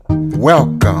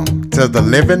Welcome to the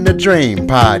Living the Dream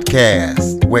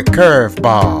podcast with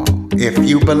Curveball. If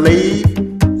you believe,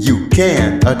 you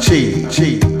can achieve.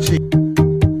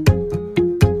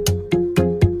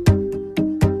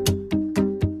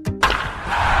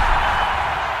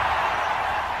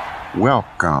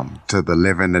 Welcome to the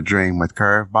Living the Dream with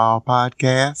Curveball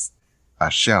podcast, a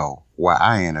show where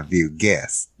I interview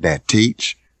guests that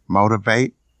teach,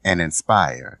 motivate, and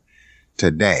inspire.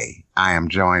 Today, I am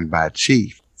joined by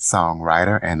Chief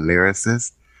songwriter and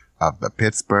lyricist of the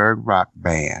Pittsburgh rock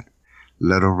band,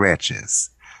 Little Wretches.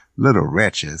 Little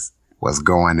Wretches was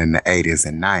going in the 80s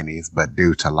and 90s, but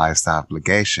due to life's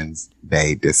obligations,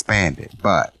 they disbanded.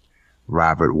 But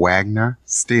Robert Wagner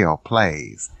still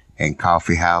plays in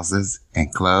coffee houses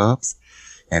and clubs.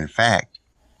 In fact,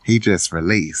 he just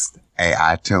released a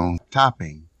iTunes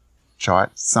topping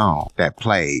chart song that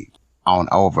played on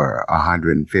over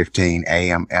 115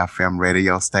 AM FM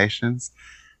radio stations.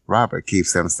 Robert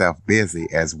keeps himself busy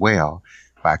as well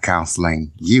by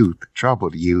counseling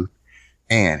troubled youth,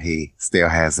 and he still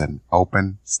has an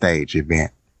open stage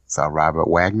event. So Robert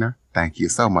Wagner, thank you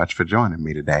so much for joining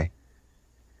me today.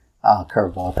 Oh,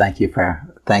 Curveball, thank you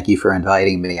for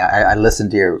inviting me. I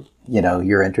listened to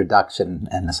your introduction,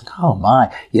 and it's like, oh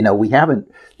my,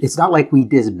 it's not like we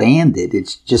disbanded.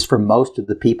 It's just for most of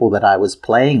the people that I was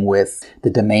playing with, the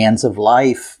demands of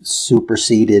life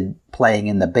superseded playing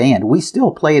in the band. We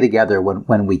still play together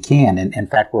when we can. And in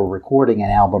fact, we're recording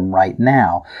an album right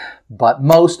now, but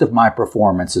most of my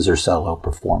performances are solo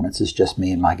performances, just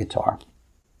me and my guitar.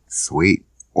 Sweet.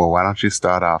 Well, why don't you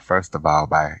start off, first of all,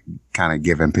 by kind of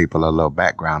giving people a little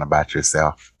background about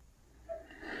yourself?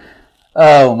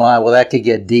 Oh, my. Well, that could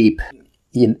get deep.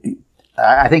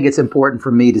 I think it's important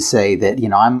for me to say that,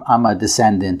 I'm a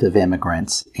descendant of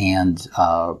immigrants, and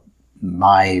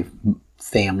my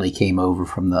family came over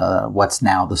from what's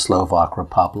now the Slovak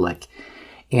Republic.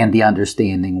 And the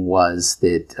understanding was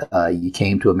that you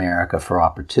came to America for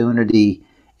opportunity,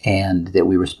 and that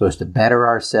we were supposed to better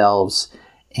ourselves,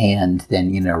 and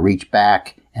then, reach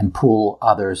back and pull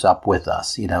others up with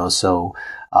us, So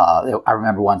I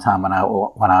remember one time when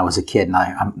I was a kid, and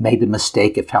I made the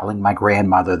mistake of telling my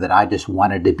grandmother that I just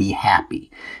wanted to be happy.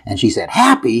 And she said,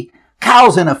 "Happy?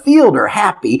 Cows in a field are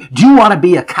happy. Do you want to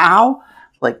be a cow?"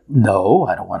 Like, no,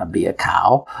 I don't want to be a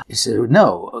cow. She said,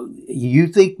 "No, you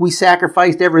think we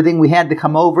sacrificed everything we had to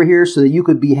come over here so that you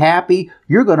could be happy?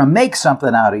 You're going to make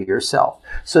something out of yourself."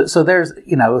 So there's,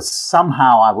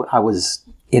 somehow I was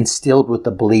instilled with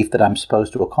the belief that I'm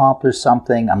supposed to accomplish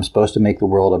something. I'm supposed to make the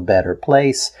world a better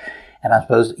place. And I'm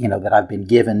supposed, that I've been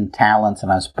given talents and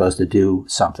I'm supposed to do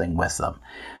something with them.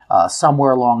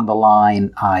 Somewhere along the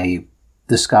line, I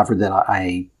discovered that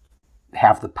I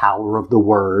have the power of the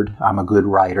word. I'm a good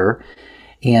writer.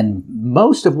 And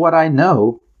most of what I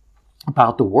know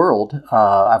about the world,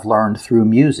 I've learned through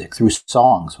music, through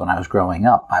songs when I was growing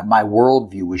up. My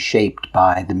worldview was shaped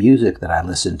by the music that I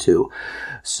listened to.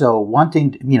 So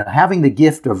having the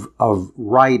gift of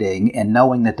writing and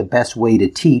knowing that the best way to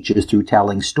teach is through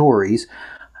telling stories,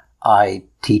 I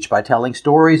teach by telling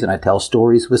stories, and I tell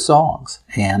stories with songs.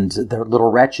 And the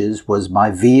Little Wretches was my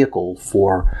vehicle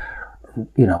for,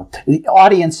 the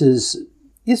audiences.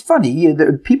 It's funny,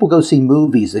 people go see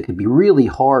movies that could be really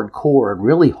hardcore and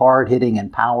really hard-hitting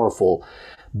and powerful,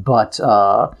 but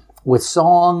with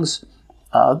songs,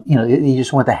 you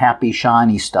just want the happy,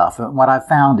 shiny stuff. And what I've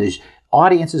found is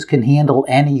audiences can handle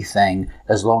anything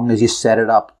as long as you set it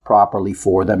up properly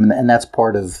for them, and that's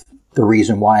part of the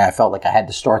reason why I felt like I had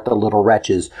to start the Little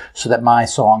Wretches, so that my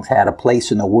songs had a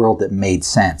place in the world that made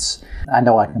sense. I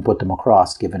know I can put them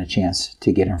across given a chance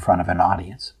to get in front of an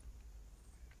audience.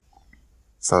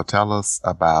 So tell us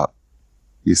about,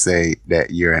 you say that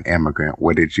you're an immigrant.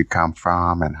 Where did you come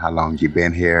from, and how long you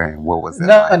been here, and what was it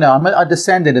like? No, I'm a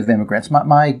descendant of immigrants.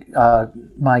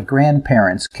 My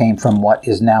grandparents came from what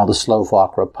is now the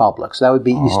Slovak Republic. So that would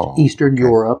be Eastern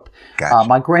Europe. Gotcha.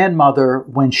 My grandmother,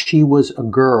 when she was a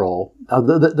girl,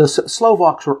 the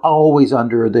Slovaks were always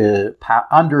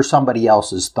under somebody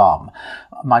else's thumb.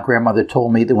 My grandmother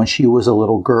told me that when she was a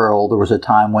little girl, there was a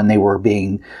time when they were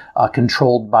being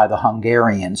controlled by the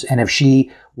Hungarians. And if she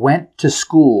went to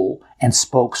school and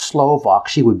spoke Slovak,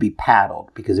 she would be paddled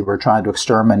because they were trying to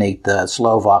exterminate the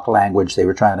Slovak language. They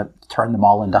were trying to turn them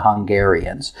all into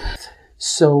Hungarians.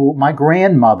 So my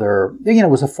grandmother,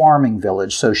 was a farming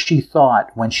village. So she thought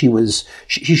when she was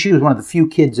one of the few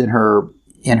kids in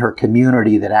her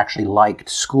community that actually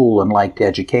liked school and liked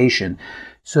education.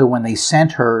 So when they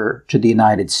sent her to the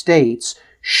United States,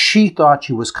 she thought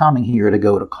she was coming here to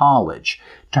go to college.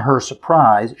 To her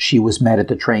surprise, she was met at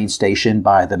the train station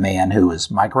by the man who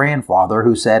was my grandfather,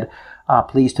 who said,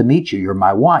 pleased to meet you. You're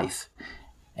my wife."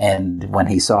 And when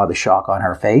he saw the shock on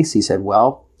her face, he said,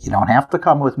 "Well, you don't have to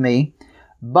come with me,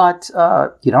 but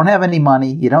you don't have any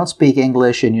money, you don't speak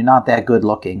English, and you're not that good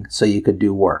looking, so you could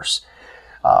do worse."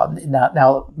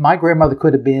 Now, my grandmother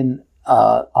could have been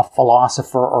a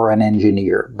philosopher or an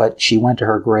engineer, but she went to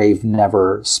her grave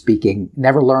never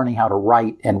learning how to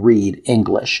write and read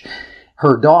English.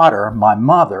 Her daughter, my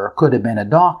mother, could have been a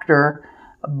doctor,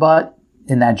 but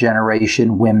in that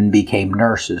generation, women became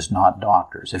nurses, not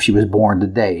doctors. If she was born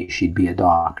today, she'd be a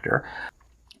doctor.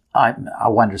 I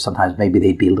wonder sometimes maybe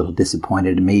they'd be a little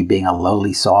disappointed in me being a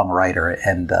lowly songwriter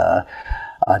and a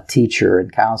teacher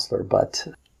and counselor, but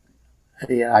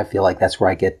yeah, I feel like that's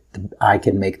where I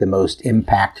can make the most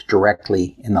impact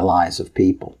directly in the lives of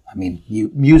people. I mean,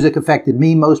 music affected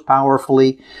me most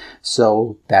powerfully,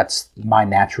 so that's my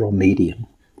natural medium.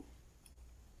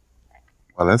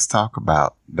 Well, let's talk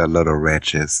about the Little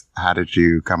Wretches. How did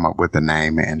you come up with the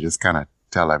name, and just kind of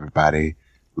tell everybody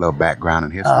a little background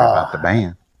and history about the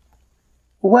band?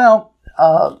 Well,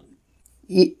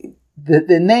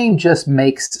 the name just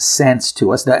makes sense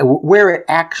to us. Where it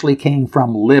actually came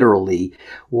from literally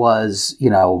was,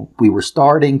 we were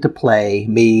starting to play,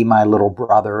 me, my little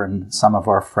brother, and some of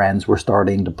our friends were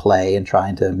starting to play and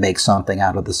trying to make something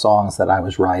out of the songs that I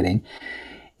was writing.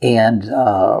 And,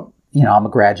 I'm a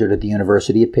graduate at the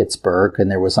University of Pittsburgh,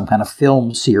 and there was some kind of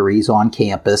film series on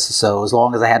campus. So as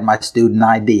long as I had my student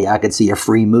ID, I could see a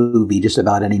free movie just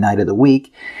about any night of the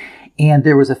week. And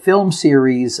there was a film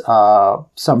series,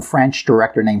 some French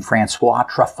director named Francois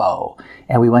Truffaut.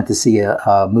 And we went to see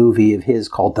a movie of his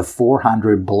called The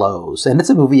 400 Blows. And it's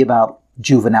a movie about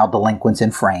juvenile delinquents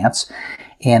in France.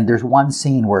 And there's one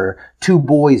scene where two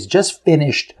boys just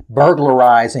finished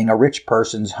burglarizing a rich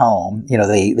person's home.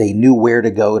 They knew where to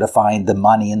go to find the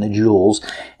money and the jewels.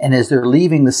 And as they're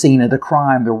leaving the scene of the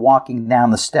crime, they're walking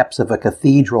down the steps of a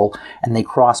cathedral and they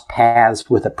cross paths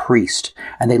with a priest.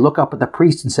 And they look up at the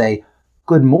priest and say,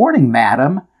 "Good morning,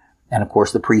 madam." And of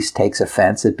course, the priest takes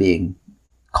offense at being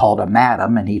called a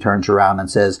madam. And he turns around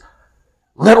and says,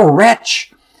 "Little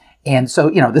wretch." And so,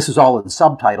 this is all in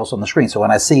subtitles on the screen. So when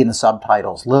I see in the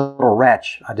subtitles, "Little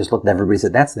Wretch," I just looked at everybody and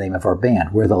said, "That's the name of our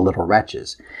band. We're the Little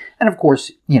Wretches." And of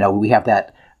course, we have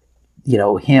that,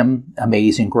 hymn,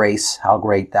 "Amazing Grace, how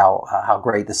great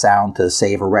the sound to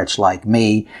save a wretch like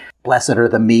me. Blessed are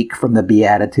the meek," from the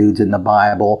Beatitudes in the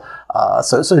Bible.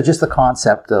 So just the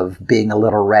concept of being a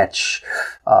little wretch,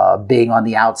 being on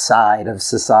the outside of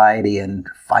society and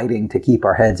fighting to keep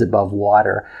our heads above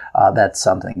water, that's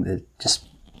something that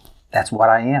that's what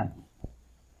I am.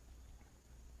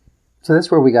 So that's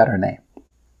where we got our name.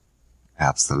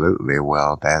 Absolutely.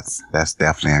 Well, that's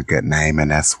definitely a good name,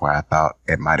 and that's where I thought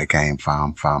it might have came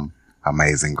from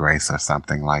Amazing Grace or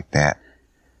something like that.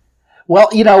 Well,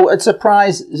 it's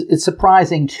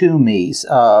surprising to me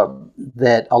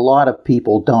that a lot of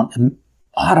people don't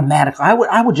automatically.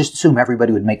 I would just assume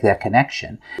everybody would make that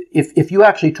connection. If you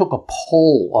actually took a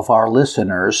poll of our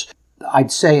listeners,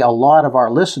 I'd say a lot of our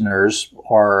listeners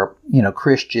are,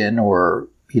 Christian or,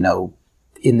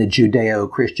 in the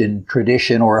Judeo-Christian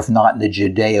tradition, or if not in the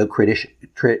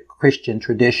Judeo-Christian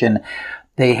tradition,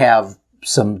 they have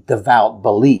some devout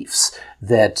beliefs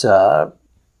that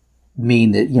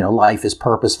mean that, life is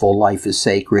purposeful, life is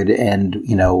sacred, and,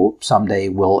 someday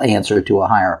we'll answer to a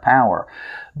higher power.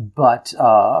 But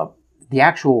the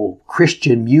actual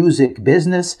Christian music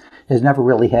business has never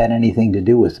really had anything to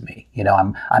do with me.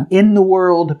 I'm in the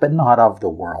world, but not of the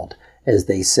world, as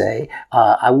they say.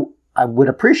 I would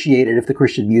appreciate it if the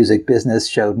Christian music business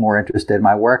showed more interest in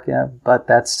my work, but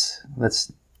that's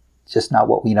just not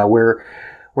what we know. We're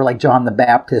like John the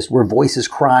Baptist. We're voices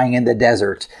crying in the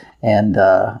desert, and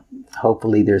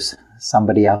hopefully there's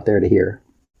somebody out there to hear.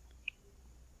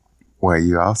 Well,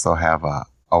 you also have a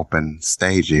open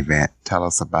stage event. Tell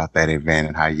us about that event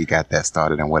and how you got that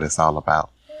started and what it's all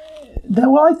about.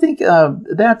 Well, I think I'm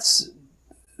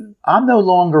no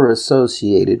longer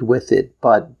associated with it,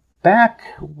 but back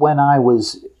when I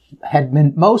had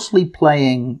been mostly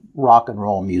playing rock and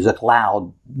roll music,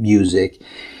 loud music,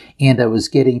 and I was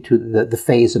getting to the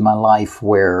phase of my life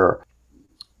where,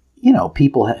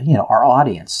 people, our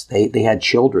audience, they had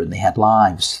children, they had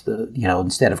lives,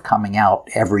 instead of coming out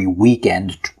every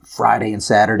weekend, Friday and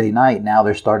Saturday night, now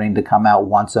they're starting to come out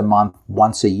once a month,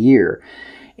 once a year.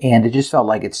 And it just felt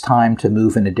like it's time to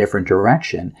move in a different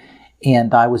direction.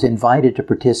 And I was invited to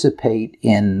participate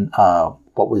in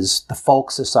what was the Folk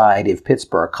Society of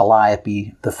Pittsburgh,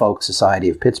 Calliope, the Folk Society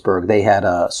of Pittsburgh. They had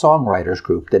a songwriters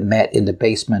group that met in the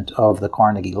basement of the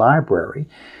Carnegie Library.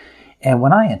 And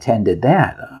when I attended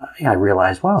that, I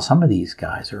realized, wow, some of these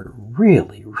guys are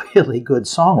really, really good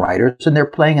songwriters, and they're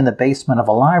playing in the basement of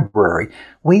a library.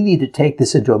 We need to take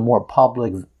this into a more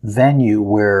public venue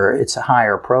where it's a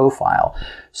higher profile.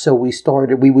 So we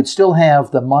would still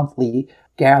have the monthly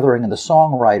gathering of the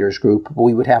songwriters group, but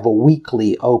we would have a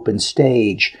weekly open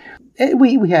stage.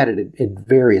 We had it at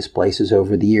various places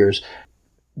over the years,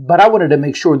 but I wanted to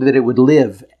make sure that it would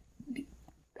live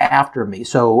after me.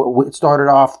 So it started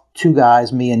off two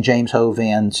guys, me and James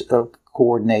Hovans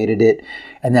coordinated it,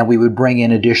 and then we would bring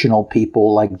in additional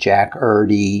people like Jack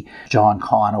Erdy, John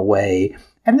Conaway,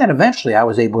 and then eventually I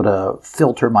was able to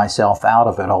filter myself out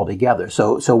of it altogether.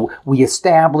 So we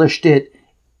established it,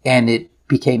 and it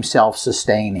became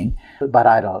self-sustaining, but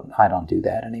I don't do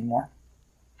that anymore.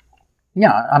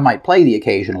 Yeah, I might play the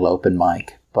occasional open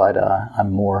mic, but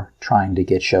I'm more trying to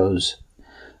get shows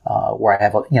where I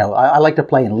have, I like to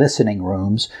play in listening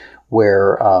rooms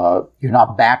where you're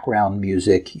not background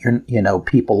music.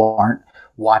 People aren't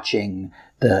watching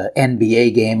the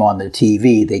NBA game on the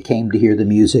TV. They came to hear the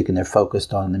music and they're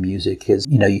focused on the music because,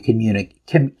 you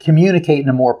communicate in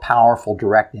a more powerful,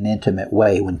 direct, and intimate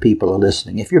way when people are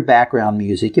listening. If you're background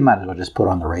music, you might as well just put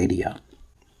on the radio.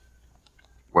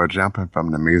 Well, jumping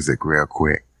from the music real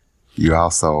quick, you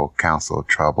also counsel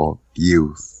troubled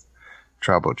youth,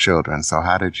 troubled children. So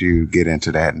how did you get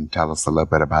into that, and tell us a little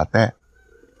bit about that?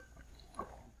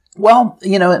 Well,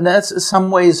 and that's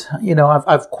some ways,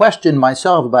 I've questioned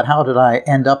myself about how did I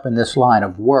end up in this line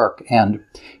of work. And,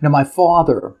 my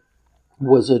father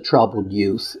was a troubled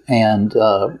youth, and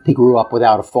he grew up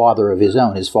without a father of his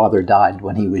own. His father died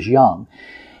when he was young.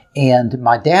 And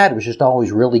my dad was just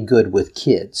always really good with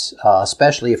kids,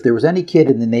 especially if there was any kid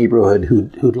in the neighborhood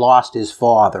who'd lost his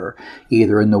father,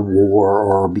 either in the war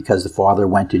or because the father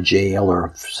went to jail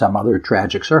or some other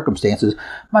tragic circumstances.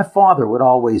 My father would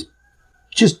always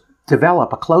just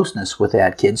develop a closeness with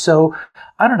that kid. So,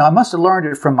 I don't know, I must have learned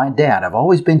it from my dad. I've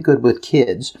always been good with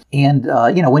kids. And,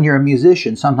 when you're a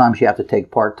musician, sometimes you have to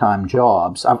take part-time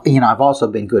jobs. I've also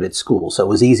been good at school, so it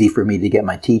was easy for me to get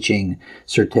my teaching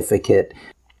certificate.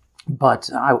 But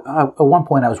at one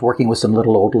point I was working with some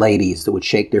little old ladies that would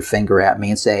shake their finger at me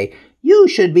and say, "You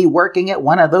should be working at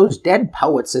one of those Dead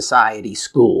Poet Society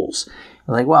schools."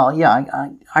 I'm like, well, yeah,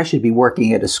 I should be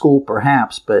working at a school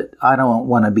perhaps, but I don't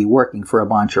want to be working for a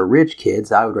bunch of rich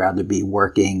kids. I would rather be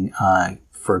working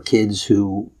for kids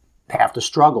who have to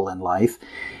struggle in life.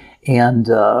 And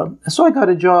so I got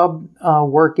a job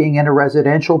working in a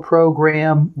residential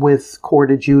program with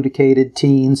court-adjudicated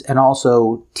teens and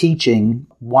also teaching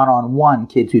one-on-one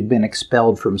kids who'd been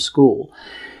expelled from school.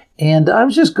 And I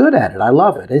was just good at it. I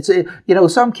love it.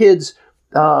 Some kids,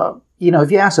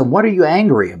 if you ask them, what are you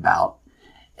angry about?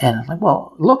 And I'm like,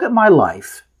 well, look at my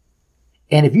life.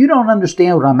 And if you don't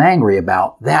understand what I'm angry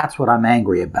about, that's what I'm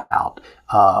angry about.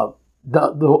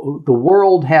 The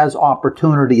world has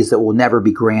opportunities that will never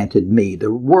be granted me.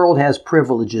 The world has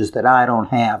privileges that I don't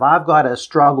have. I've got to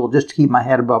struggle just to keep my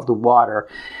head above the water.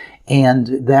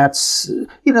 And that's,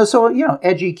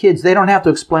 edgy kids, they don't have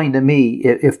to explain to me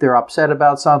if they're upset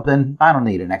about something. I don't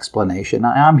need an explanation.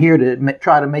 I'm here to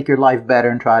try to make your life better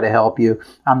and try to help you.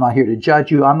 I'm not here to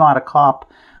judge you. I'm not a cop.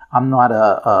 I'm not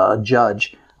a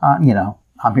judge. I'm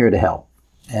here to help.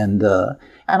 And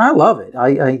I love it.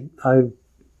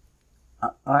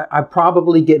 I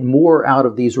probably get more out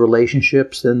of these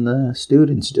relationships than the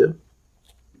students do.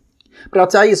 But I'll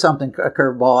tell you something,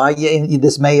 Curveball.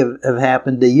 This may have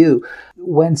happened to you.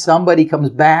 When somebody comes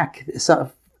back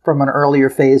from an earlier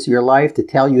phase of your life to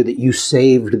tell you that you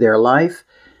saved their life,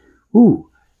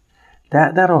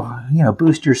 that'll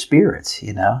boost your spirits.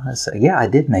 So, yeah, I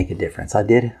did make a difference. I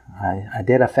did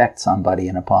affect somebody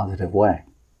in a positive way.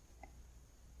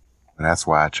 That's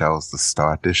why I chose to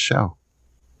start this show.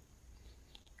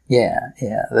 Yeah,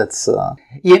 that's so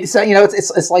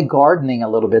it's like gardening a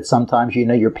little bit. Sometimes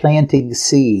you're planting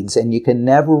seeds, and you can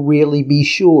never really be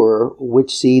sure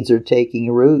which seeds are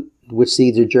taking root, which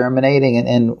seeds are germinating,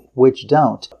 and which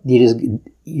don't.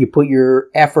 You put your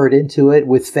effort into it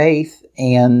with faith,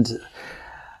 and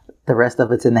the rest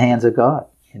of it's in the hands of God.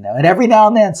 And every now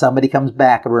and then somebody comes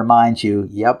back and reminds you,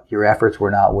 "Yep, your efforts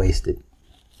were not wasted."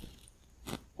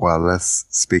 Well,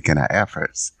 speaking of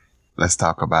efforts, let's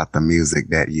talk about the music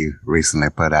that you recently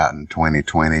put out in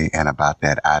 2020 and about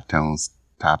that iTunes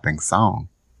topping song.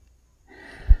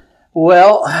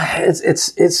 Well,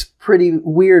 it's pretty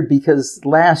weird because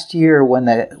last year when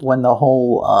the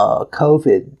whole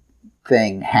COVID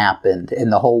thing happened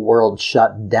and the whole world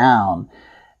shut down,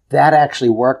 that actually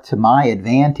worked to my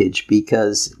advantage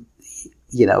because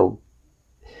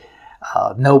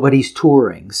Nobody's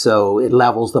touring, so it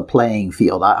levels the playing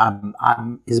field.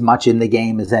 I'm as much in the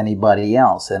game as anybody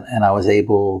else, and I was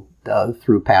able,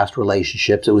 through past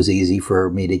relationships, it was easy for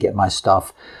me to get my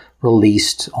stuff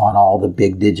released on all the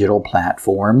big digital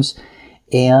platforms.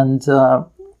 And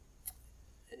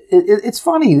it's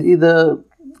funny,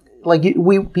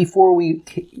 before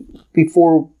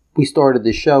we started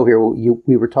the show here,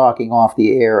 we were talking off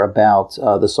the air about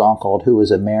the song called "Who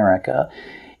Is America,"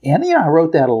 and I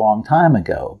wrote that a long time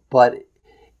ago, but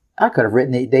I could have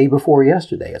written it day before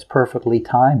yesterday. It's perfectly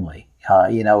timely.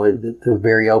 The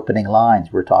very opening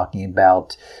lines, we're talking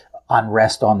about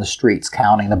unrest on the streets,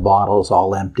 counting the bottles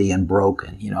all empty and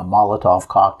broken, Molotov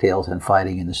cocktails and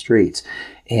fighting in the streets.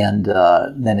 And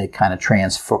then it kind of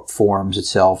transforms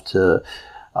itself to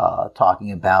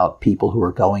talking about people who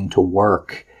are going to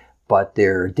work, but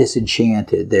they're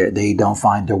disenchanted. They don't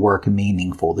find their work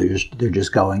meaningful. They're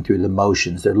just going through the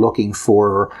motions. They're looking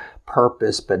for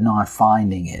purpose, but not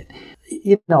finding it.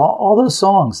 All those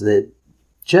songs that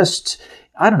just,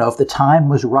 I don't know if the time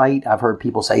was right. I've heard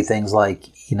people say things like,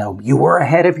 you were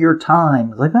ahead of your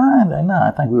time. Like, no,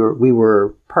 I think we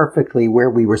were perfectly where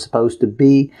we were supposed to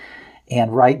be.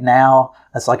 And right now,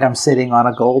 it's like I'm sitting on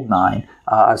a gold mine.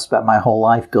 I've spent my whole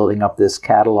life building up this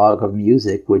catalog of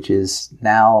music, which is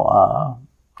now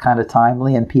kind of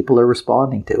timely, and people are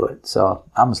responding to it. So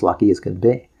I'm as lucky as can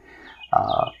be.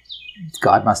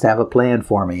 God must have a plan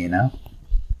for me,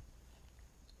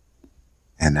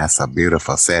 And that's a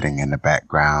beautiful setting in the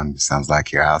background. It sounds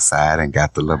like you're outside and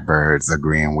got the little birds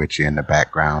agreeing with you in the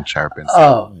background chirping.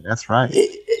 Oh, that's right.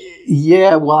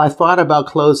 Yeah, well, I thought about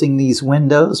closing these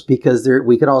windows because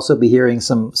we could also be hearing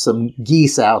some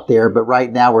geese out there, but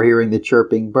right now we're hearing the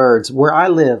chirping birds. Where I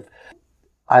live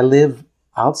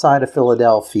outside of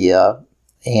Philadelphia,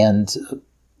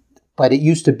 but it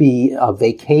used to be a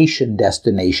vacation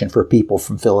destination for people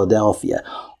from Philadelphia.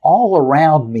 All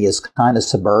around me is kind of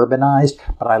suburbanized,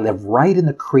 but I live right in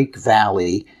the Creek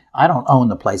Valley. I don't own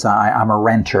the place. I'm a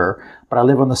renter, but I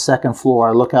live on the second floor.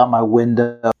 I look out my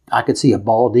window. I could see a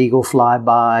bald eagle fly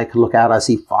by. I could look out. I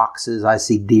see foxes. I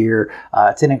see deer.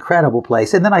 It's an incredible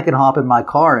place. And then I can hop in my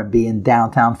car and be in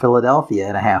downtown Philadelphia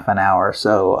in a half an hour.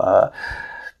 So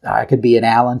I could be in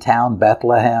Allentown,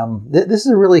 Bethlehem. This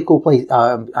is a really cool place.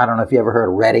 I don't know if you ever heard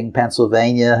of Reading,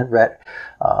 Pennsylvania.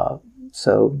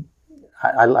 So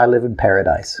I live in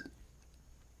paradise.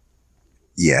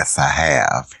 Yes, I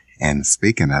have. And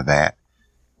speaking of that,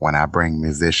 when I bring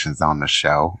musicians on the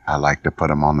show, I like to put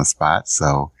them on the spot.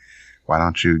 So why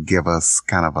don't you give us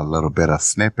kind of a little bit of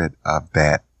snippet of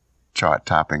that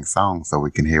chart-topping song so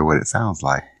we can hear what it sounds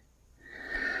like?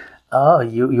 Oh,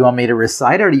 you want me to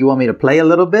recite it, or do you want me to play a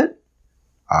little bit?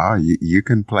 Oh, you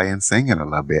can play and sing it a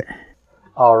little bit.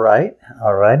 All right.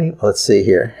 All righty. Let's see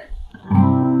here.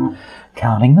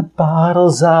 Counting the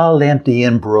bottles all empty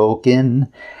and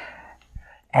broken.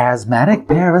 Asthmatic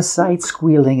parasites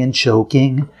squealing and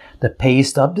choking. The pay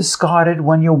stub discarded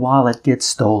when your wallet gets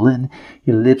stolen.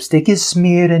 Your lipstick is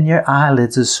smeared and your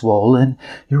eyelids are swollen.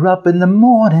 You're up in the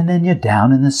morning and you're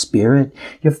down in the spirit.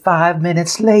 You're 5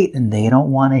 minutes late and they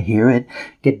don't want to hear it.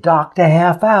 Get docked a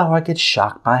half hour, get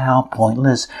shocked by how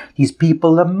pointless these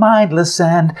people are, mindless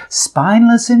and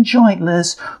spineless and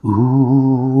jointless.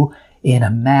 Ooh, in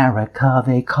America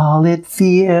they call it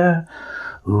fear.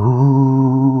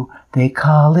 Ooh, they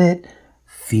call it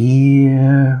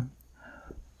fear.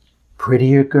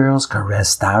 Prettier girls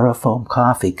caress styrofoam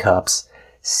coffee cups,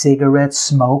 cigarette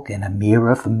smoke and a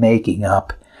mirror for making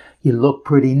up. You look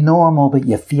pretty normal, but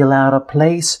you feel out of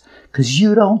place, 'cause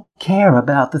you don't care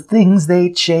about the things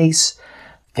they chase.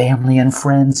 Family and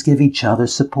friends give each other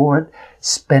support,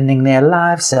 spending their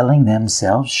lives selling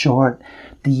themselves short.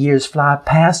 The years fly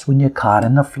past when you're caught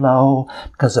in the flow,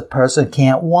 'cause a person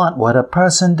can't want what a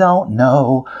person don't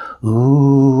know.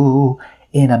 Ooh,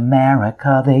 in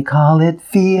America they call it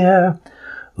fear.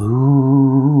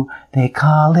 Ooh, they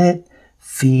call it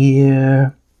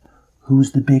fear.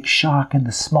 Who's the big shark in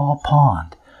the small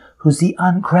pond? Who's the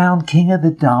uncrowned king of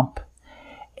the dump?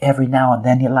 Every now and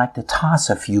then you like to toss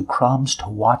a few crumbs to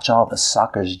watch all the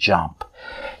suckers jump.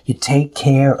 You take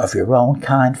care of your own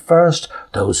kind first.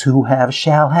 Those who have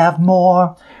shall have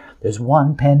more. There's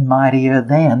one pen mightier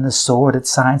than the sword that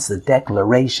signs the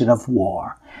Declaration of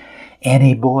War.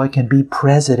 Any boy can be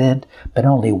president, but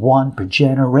only one per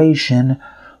generation.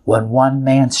 When one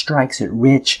man strikes it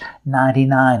rich,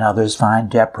 99 others find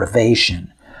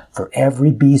deprivation. For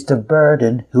every beast of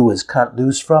burden who is cut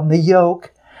loose from the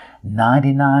yoke,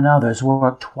 99 others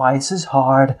work twice as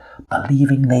hard,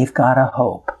 believing they've got a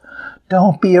hope.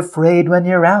 Don't be afraid when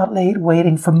you're out late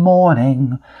waiting for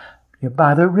morning. You're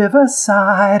by the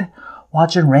riverside,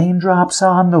 watching raindrops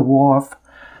on the wharf.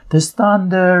 There's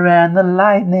thunder and the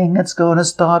lightning, it's gonna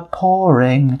start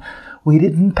pouring. We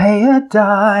didn't pay a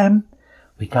dime.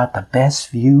 We got the best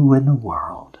view in the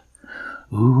world.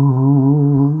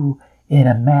 Ooh, in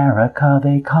America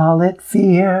they call it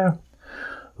fear.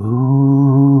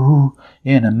 Ooh,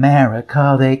 in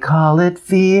America they call it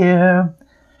fear.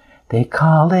 They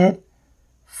call it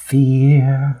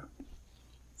fear.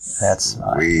 That's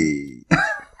sweet.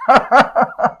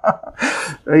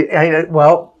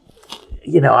 Well,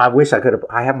 I wish I could have.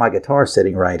 I have my guitar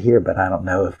sitting right here, but I don't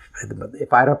know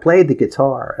if I'd have played the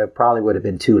guitar, it probably would have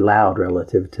been too loud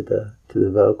relative to the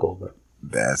vocal. But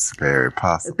that's very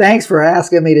possible. Thanks for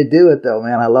asking me to do it, though,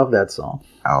 man. I love that song.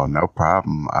 Oh, no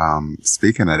problem.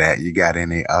 Speaking of that, you got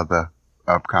any other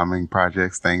upcoming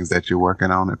projects, things that you're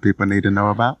working on that people need to know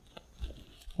about?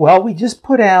 Well, we just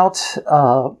put out.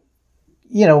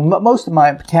 Most of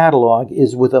my catalog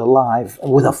is with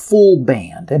a full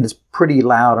band, and it's pretty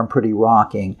loud and pretty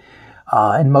rocking.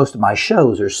 And most of my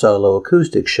shows are solo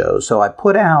acoustic shows. So I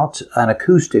put out an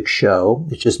acoustic show.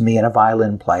 It's just me and a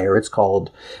violin player. We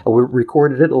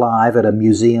recorded it live at a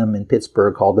museum in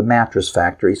Pittsburgh called the Mattress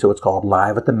Factory. So it's called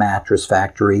Live at the Mattress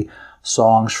Factory,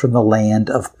 Songs from the Land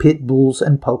of Pit Bulls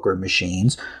and Poker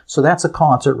Machines. So that's a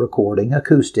concert recording,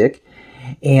 acoustic.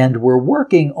 And we're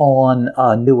working on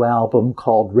a new album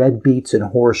called Red Beets and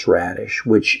Horseradish,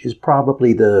 which is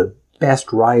probably the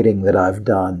best writing that I've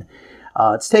done.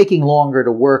 It's taking longer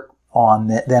to work on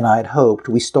than I'd hoped.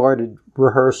 We started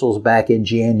rehearsals back in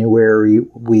January.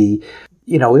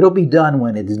 It'll be done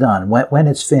when it's done. When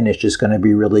it's finished, it's going to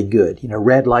be really good.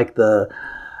 Red like the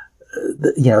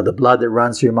blood that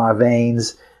runs through my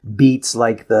veins. Beets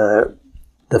like the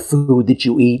food that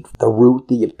you eat, the root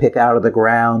that you pick out of the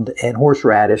ground, and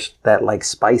horseradish, that like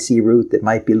spicy root that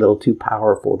might be a little too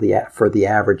powerful for the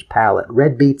average palate.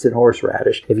 Red beets and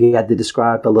horseradish. If you had to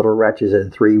describe the Little Wretches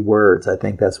in 3 words, I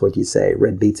think that's what you say,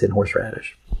 red beets and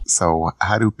horseradish. So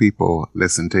how do people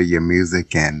listen to your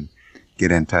music and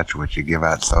get in touch with you? Give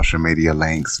out social media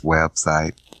links,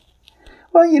 website?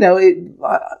 Well,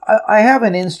 I have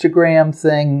an Instagram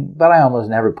thing, but I almost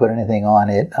never put anything on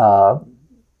it.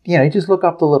 Just look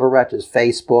up the Little Wretches.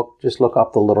 Facebook, just look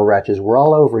up the Little Wretches. We're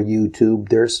all over YouTube.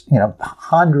 There's,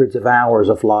 hundreds of hours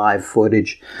of live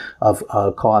footage of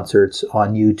concerts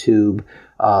on YouTube.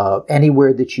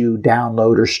 Anywhere that you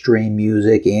download or stream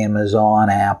music,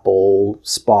 Amazon, Apple,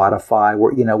 Spotify,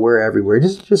 we're everywhere.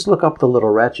 Just look up the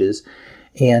Little Wretches.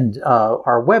 And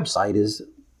our website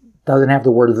doesn't have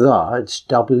the word the. It's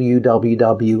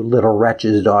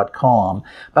www.littlewretches.com.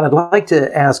 But I'd like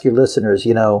to ask your listeners,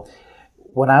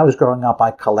 when I was growing up,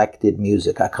 I collected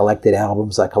music. I collected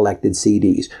albums. I collected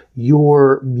CDs.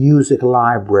 Your music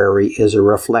library is a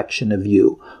reflection of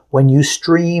you. When you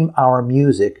stream our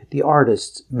music, the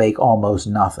artists make almost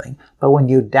nothing. But when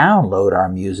you download our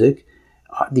music,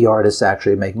 the artists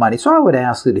actually make money. So I would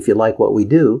ask that if you like what we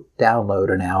do, download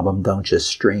an album. Don't just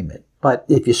stream it. But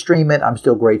if you stream it, I'm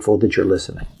still grateful that you're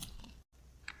listening.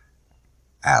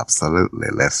 Absolutely,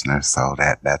 listeners. So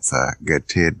that's a good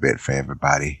tidbit for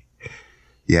everybody.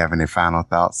 You have any final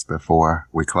thoughts before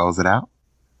we close it out?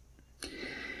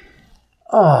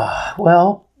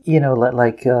 Well,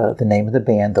 like the name of the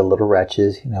band, the Little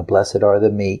Wretches, blessed are the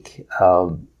meek.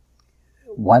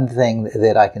 One thing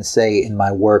that I can say in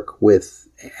my work with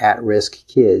at-risk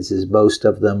kids is most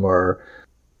of them are,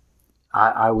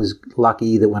 I was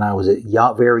lucky that when I was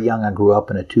very young, I grew up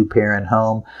in a 2-parent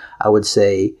home. I would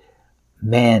say,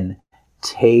 men,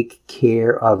 take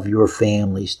care of your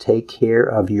families. Take care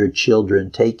of your children.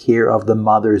 Take care of the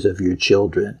mothers of your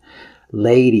children.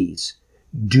 Ladies,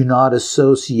 do not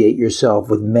associate yourself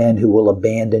with men who will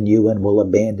abandon you and will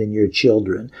abandon your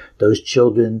children. Those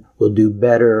children will do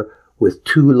better with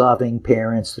 2 loving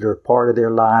parents that are part of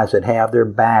their lives, that have their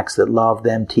backs, that love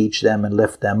them, teach them, and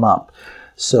lift them up.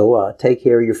 So take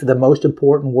care of the most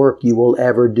important work you will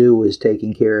ever do is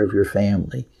taking care of your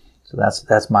family. So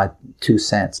that's my 2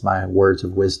 cents, my words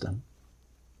of wisdom.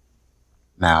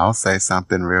 Now, I'll say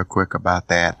something real quick about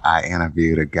that. I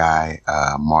interviewed a guy,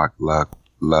 Mark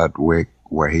Ludwig,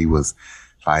 where he was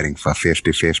fighting for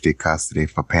 50-50 custody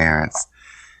for parents.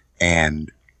 And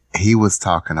he was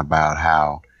talking about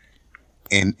how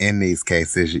in these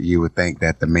cases, you would think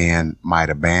that the men might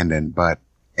abandon, but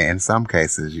in some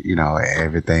cases,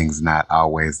 everything's not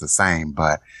always the same.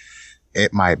 But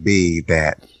it might be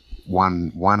that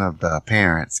one of the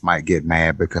parents might get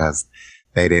mad because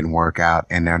they didn't work out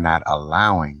and they're not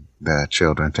allowing the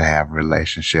children to have a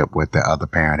relationship with the other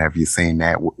parent. Have you seen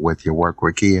that with your work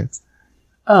with kids?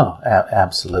 Oh,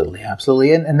 absolutely.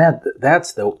 And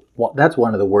that's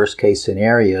one of the worst case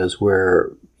scenarios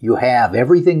where, you have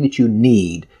everything that you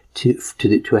need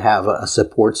to have a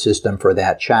support system for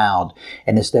that child.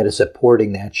 And instead of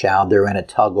supporting that child, they're in a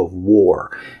tug of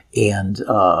war. And,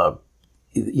 the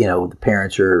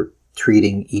parents are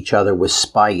treating each other with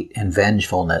spite and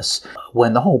vengefulness,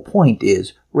 when the whole point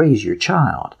is raise your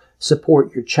child,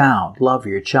 support your child, love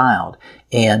your child,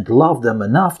 and love them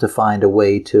enough to find a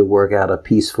way to work out a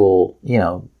peaceful,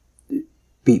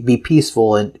 be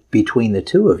peaceful in between the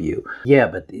two of you. Yeah,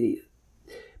 but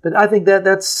I think that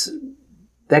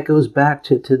goes back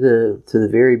to the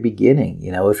very beginning.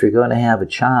 If you're going to have a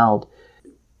child,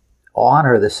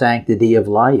 honor the sanctity of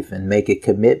life and make a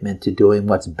commitment to doing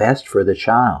what's best for the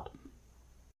child.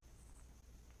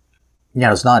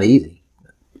 It's not easy.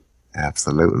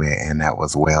 Absolutely, and that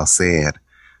was well said.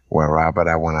 Well, Robert,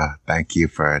 I want to thank you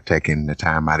for taking the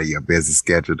time out of your busy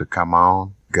schedule to come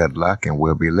on. Good luck, and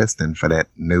we'll be listening for that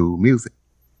new music.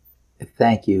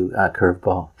 Thank you,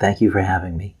 Curveball. Thank you for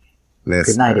having me.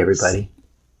 Good night, everybody.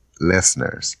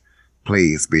 Listeners,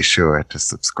 please be sure to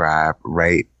subscribe,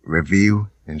 rate, review,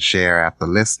 and share after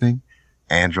listening.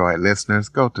 Android listeners,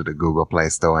 go to the Google Play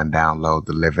Store and download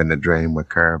the Living the Dream with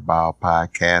Curveball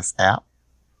podcast app.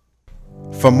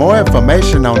 For more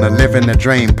information on the Living the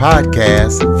Dream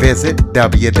podcast, visit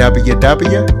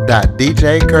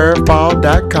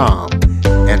www.djcurveball.com.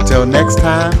 Until next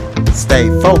time, stay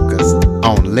focused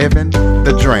on living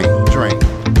the dream.